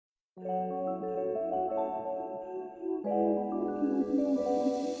In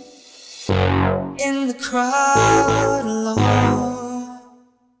the crowd alone,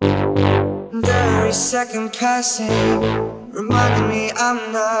 and every second passing reminding me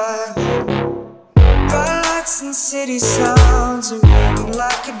I'm not home. Bright lights and city sounds are ringing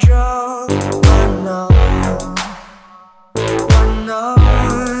like a drone. Unknown, unknown.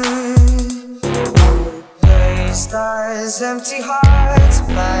 Replaced eyes, empty hearts,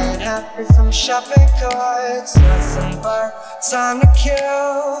 buying happy from shopping carts. Nothing but time to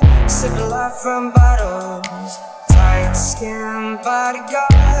kill, sipping life from bottles. Tight skin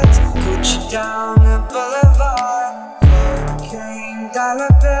bodyguards, Gucci down the boulevard. Cocaine, dollar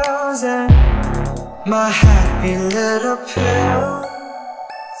bills, and my happy little pill.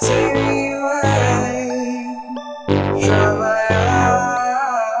 Take me away, dry my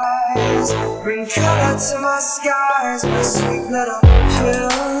eyes, bring color to my skies. My sweet little pill.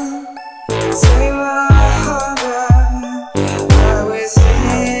 Take my hunger right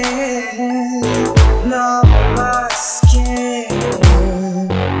within, numb my skin.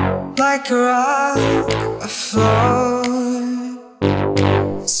 Like a rock afloat,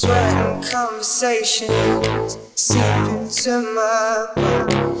 sweating conversations seep into my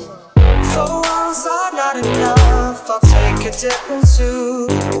blood. 4 walls are not enough, I'll take a dip into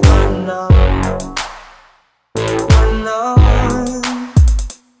unknown, unknown.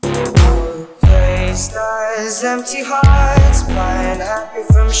 Replaced eyes, empty hearts, buying happy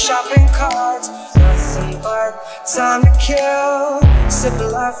from shopping carts. Nothing but time to kill,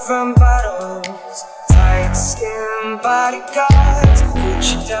 sipping life from bottles. Tight skin bodyguards,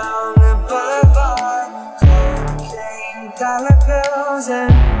 Gucci down the boulevard. Cocaine, dollar bills,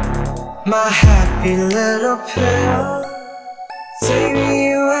 and my happy little pill. Take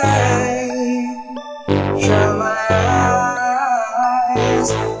me away, dry my eyes,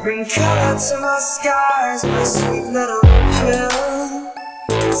 bring color to my skies. My sweet little pill.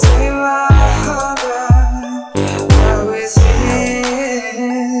 Take my hunger right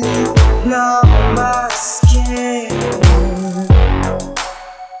within, numb my skin.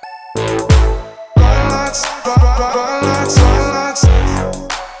 Lights, lights, lights.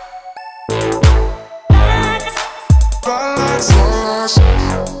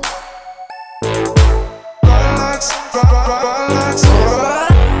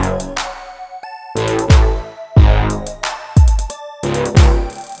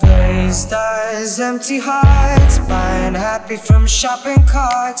 Glazed eyes, empty hearts, buying happy from shopping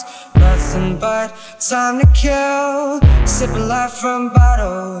carts. Nothing but time to kill, sipping life from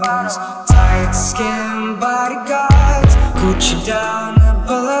bottles. Tight skin bodyguards, Gucci down the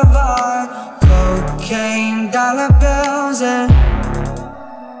boulevard. Cocaine, dollar bills, and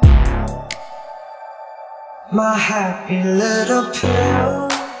my happy little pill.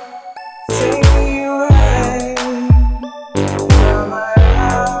 Take me away, dry my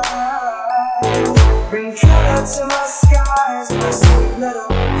eyes, bring color to my skies. My sweet little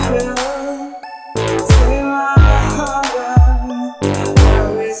pill.